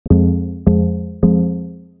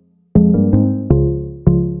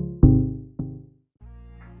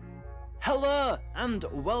and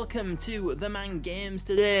welcome to TheMan Games.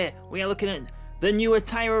 Today we are looking at the new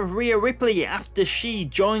attire of Rhea Ripley after she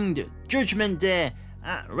joined Judgement Day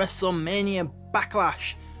at WrestleMania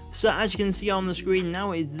Backlash. So as you can see on the screen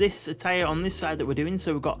now is this attire on this side that we're doing.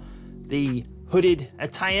 So we've got the hooded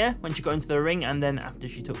attire when she got into the ring and then after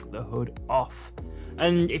she took the hood off.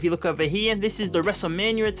 And if you look over here, this is the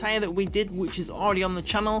WrestleMania attire that we did, which is already on the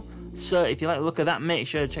channel. So if you like the look of that, make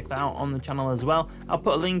sure to check that out on the channel as well. I'll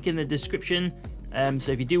put a link in the description.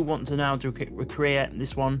 So if you do want to know how to recreate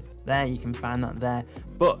this one there, you can find that there.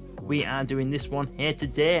 But we are doing this one here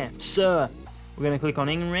today. So we're going to click on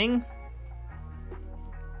in-ring.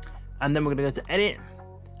 And then we're going to go to edit.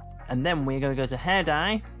 And then we're going to go to hair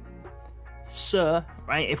dye. So,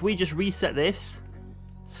 right, if we just reset this.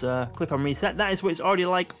 So click on reset. That is what it's already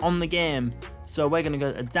like on the game. So we're going to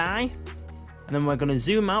go to dye. And then we're going to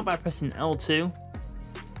zoom out by pressing L2.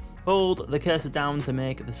 Hold the cursor down to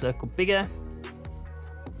make the circle bigger.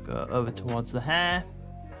 Go over towards the hair.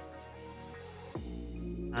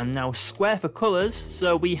 And now square for colours.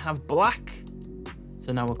 So we have black.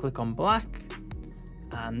 So now we'll click on black.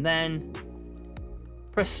 And then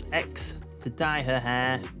press X to dye her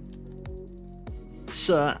hair.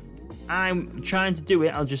 So I'm trying to do it.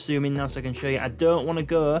 I'll just zoom in now so I can show you. I don't want to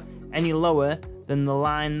go any lower than the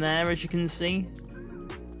line there, as you can see.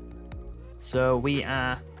 So we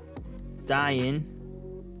are dyeing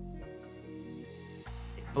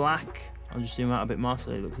black. I'll just zoom out a bit more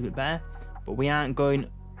so it looks a bit better. But we aren't going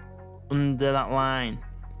under that line.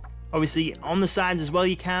 Obviously on the sides as well,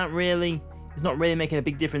 you can't really, it's not really making a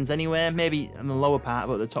big difference anywhere. Maybe on the lower part,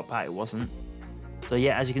 but the top part it wasn't. So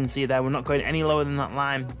yeah, as you can see there, we're not going any lower than that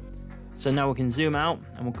line. So now we can zoom out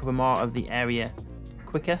and we'll cover more of the area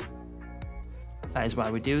quicker. That is why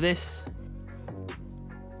we do this.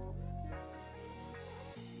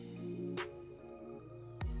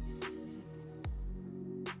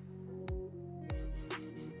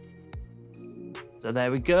 So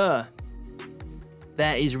there we go.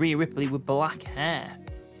 There is Rhea Ripley with black hair.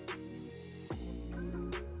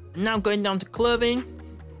 Now going down to clothing.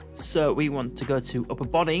 So we want to go to upper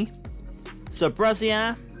body. So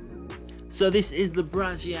brassiere. So this is the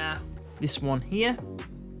brassiere, this one here.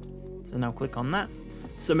 So now click on that.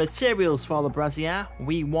 So materials for the brassiere,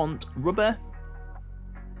 we want rubber,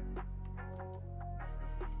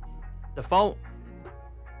 default,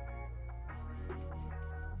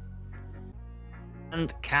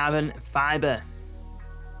 and carbon fibre.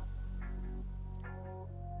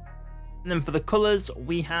 And then for the colours,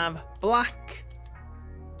 we have black,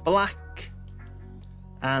 black,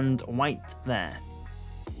 and white there.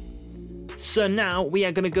 So now we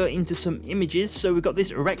are going to go into some images. So we've got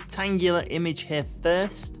this rectangular image here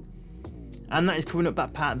first. And that is covering up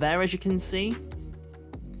that part there, as you can see.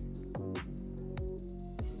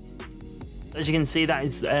 As you can see, that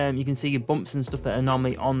is, you can see bumps and stuff that are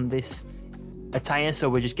normally on this attire. So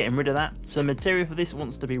we're just getting rid of that. So material for this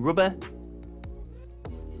wants to be rubber.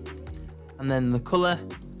 And then the colour,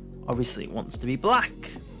 obviously it wants to be black.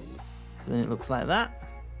 So then it looks like that.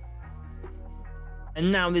 And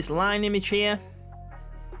now this line image here.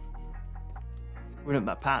 Let's bring up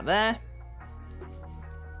that part there.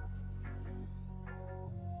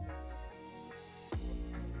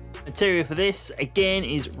 Material for this, again,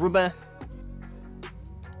 is rubber.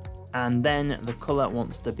 And then the colour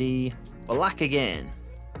wants to be black again.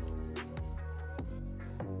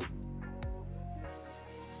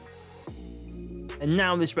 And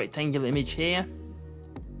now this rectangular image here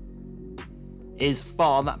is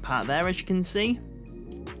for that part there, as you can see.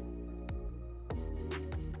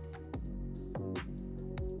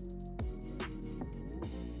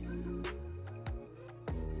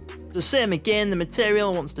 So same again, the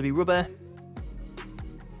material wants to be rubber.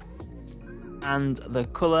 And the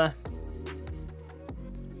colour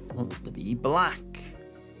wants to be black.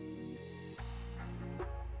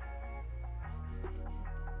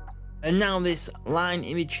 And now this line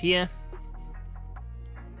image here.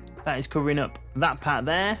 That is covering up that part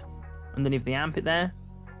there. Underneath the armpit there.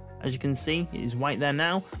 As you can see, it is white there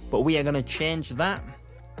now. But we are going to change that.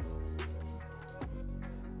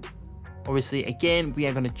 Obviously, again, we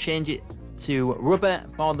are going to change it to rubber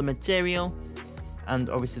for the material. And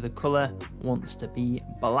obviously the colour wants to be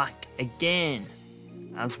black again.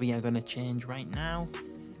 As we are going to change right now.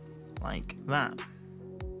 Like that.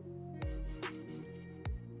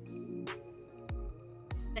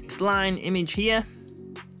 Next line image here.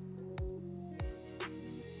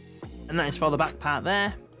 And that is for the back part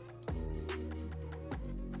there.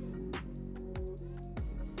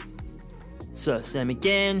 So same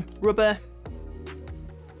again, rubber.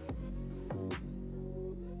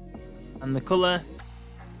 And the colour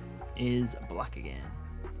is black again.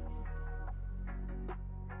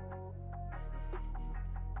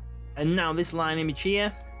 And now this line image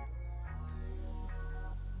here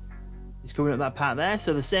is covering up that part there.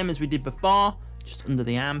 So the same as we did before, just under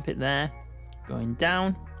the armpit there, going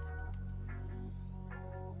down.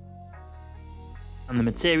 And the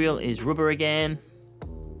material is rubber again.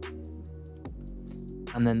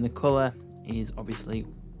 And then the colour is obviously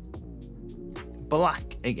black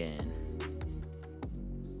again.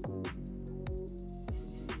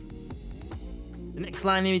 The next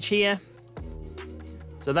line image here,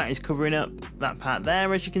 so that is covering up that part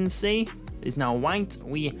there, as you can see. It's now white.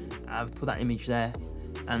 We have put that image there,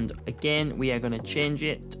 and again we are going to change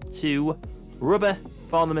it to rubber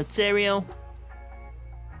for the material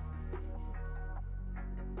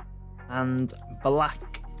and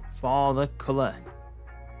black for the colour.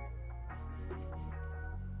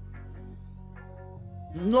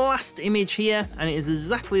 Last image here, and it is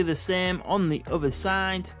exactly the same on the other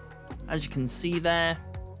side, as you can see there.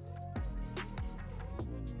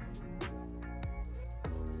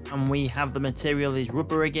 And we have the material is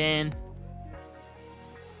rubber again,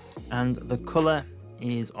 and the colour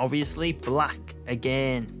is obviously black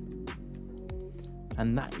again.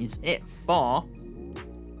 And that is it for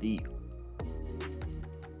the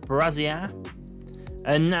brassiere.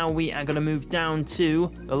 And now we are going to move down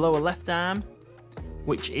to the lower left arm,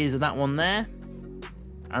 which is that one there,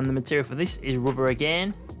 and the material for this is rubber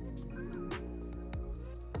again,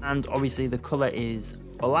 and obviously the colour is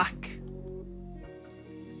black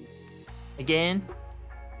again.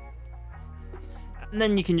 And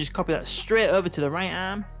then you can just copy that straight over to the right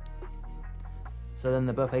arm, so then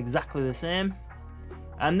they're both exactly the same.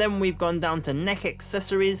 And then we've gone down to neck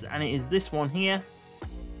accessories, and it is this one here,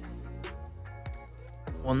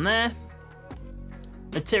 one there.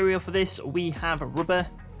 Material for this, we have rubber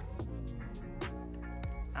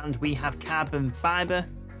and we have carbon fibre.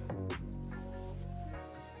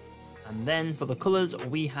 And then for the colours,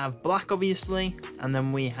 we have black obviously, and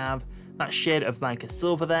then we have that shade of like a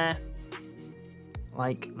silver there,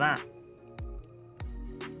 like that.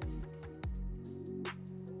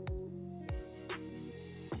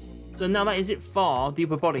 So now that is it for the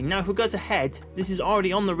upper body. Now if we go to head, this is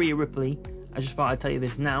already on the Rhea Ripley. I just thought I'd tell you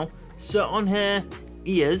this now. So on her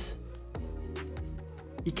ears,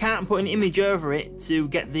 you can't put an image over it to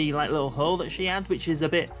get the like little hole that she had, which is a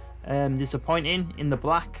bit disappointing in the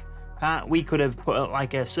black part. We could have put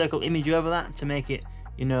like a circle image over that to make it,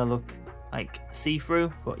 you know, look like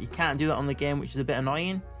see-through, but you can't do that on the game, which is a bit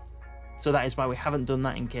annoying. So that is why we haven't done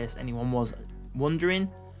that, in case anyone was wondering.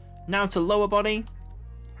 Now to lower body,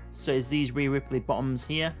 so it's these Rhea Ripley bottoms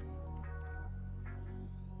here.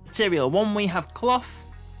 Material, 1 we have cloth,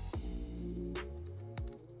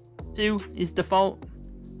 2 is default,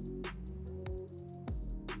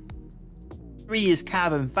 3 is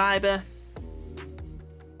carbon fibre,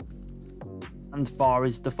 and 4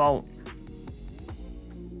 is default.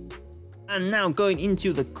 And now going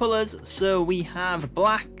into the colours, so we have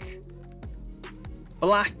black,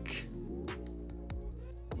 black,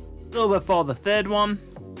 silver for the third one,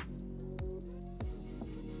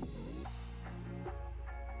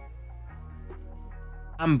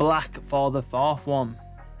 and black for the fourth one.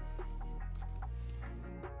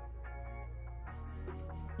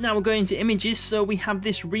 Now we're going to images, so we have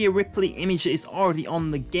this Rhea Ripley image that is already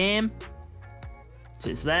on the game. So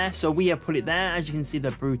it's there, so we have put it there. As you can see,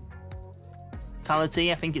 the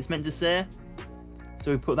brutality, I think it's meant to say.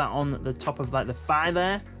 So we put that on the top of like the thigh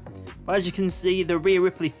there. But as you can see, the Rhea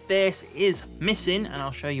Ripley face is missing, and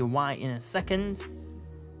I'll show you why in a second.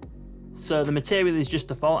 So the material is just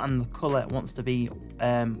default, and the colour wants to be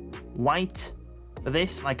white for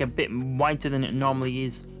this, like a bit whiter than it normally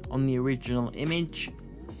is on the original image.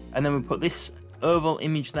 And then we put this oval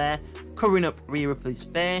image there, covering up Rhea Ripley's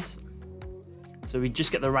face. So we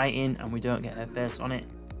just get the writing and we don't get her face on it.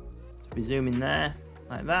 So we zoom in there,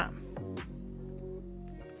 like that.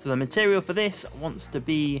 So the material for this wants to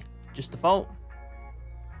be just default.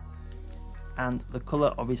 And the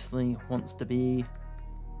colour obviously wants to be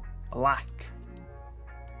black.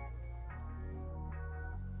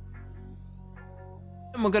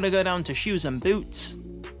 And we're going to go down to shoes and boots.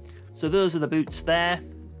 So those are the boots there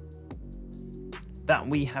that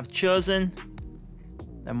we have chosen.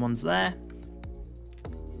 Them ones there.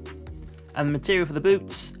 And the material for the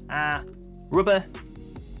boots are rubber,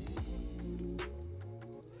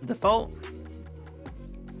 default.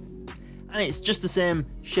 And it's just the same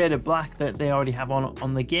shade of black that they already have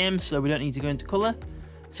on the game, so we don't need to go into colour.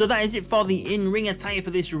 So that is it for the in-ring attire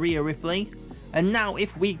for this Rhea Ripley. And now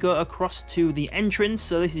if we go across to the entrance,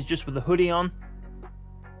 so this is just with the hoodie on.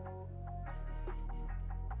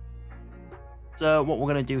 So what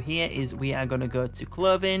we're going to do here is we are going to go to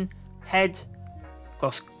clothing, head,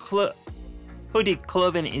 because hooded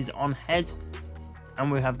clothing is on head,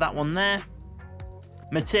 and we have that one there.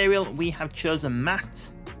 Material, we have chosen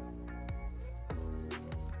matte,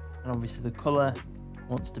 and obviously the colour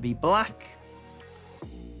wants to be black.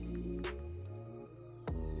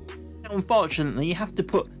 Unfortunately, you have to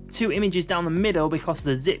put 2 images down the middle because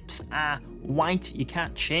the zips are white. You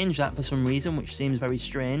can't change that for some reason, which seems very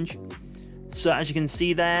strange. So as you can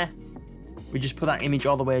see there, we just put that image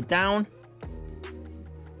all the way down.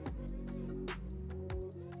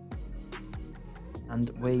 And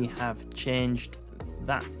we have changed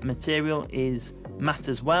that material is matte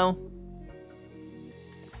as well.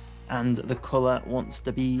 And the colour wants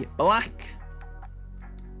to be black.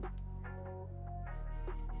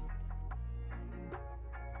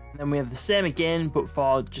 And then we have the same again, but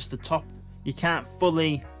for just the top. You can't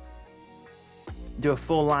fully do a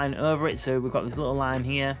full line over it, so we've got this little line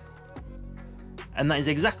here. And that is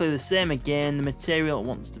exactly the same again. The material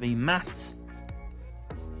wants to be matte.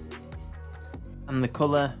 And the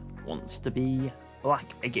colour wants to be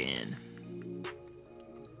black again.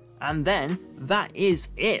 And then that is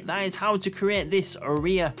it. That is how to create this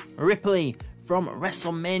Rhea Ripley from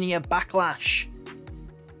WrestleMania Backlash.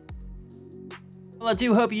 Well, I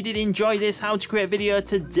do hope you did enjoy this how to create video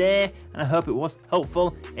today, and I hope it was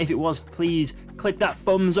helpful. If it was, please click that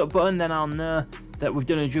thumbs up button, then I'll know that we've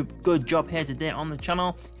done a good job here today on the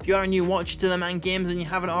channel. If you are a new watcher to TheMan Games and you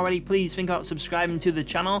haven't already, please think about subscribing to the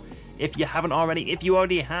channel. If you haven't already, if you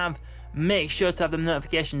already have, make sure to have the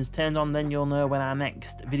notifications turned on, then you'll know when our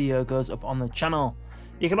next video goes up on the channel.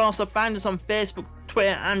 You can also find us on Facebook,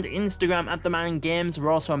 Twitter and Instagram at TheMan Games.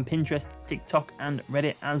 We're also on Pinterest, TikTok and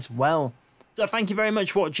Reddit as well. So thank you very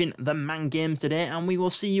much for watching TheMan Games today, and we will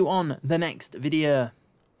see you on the next video.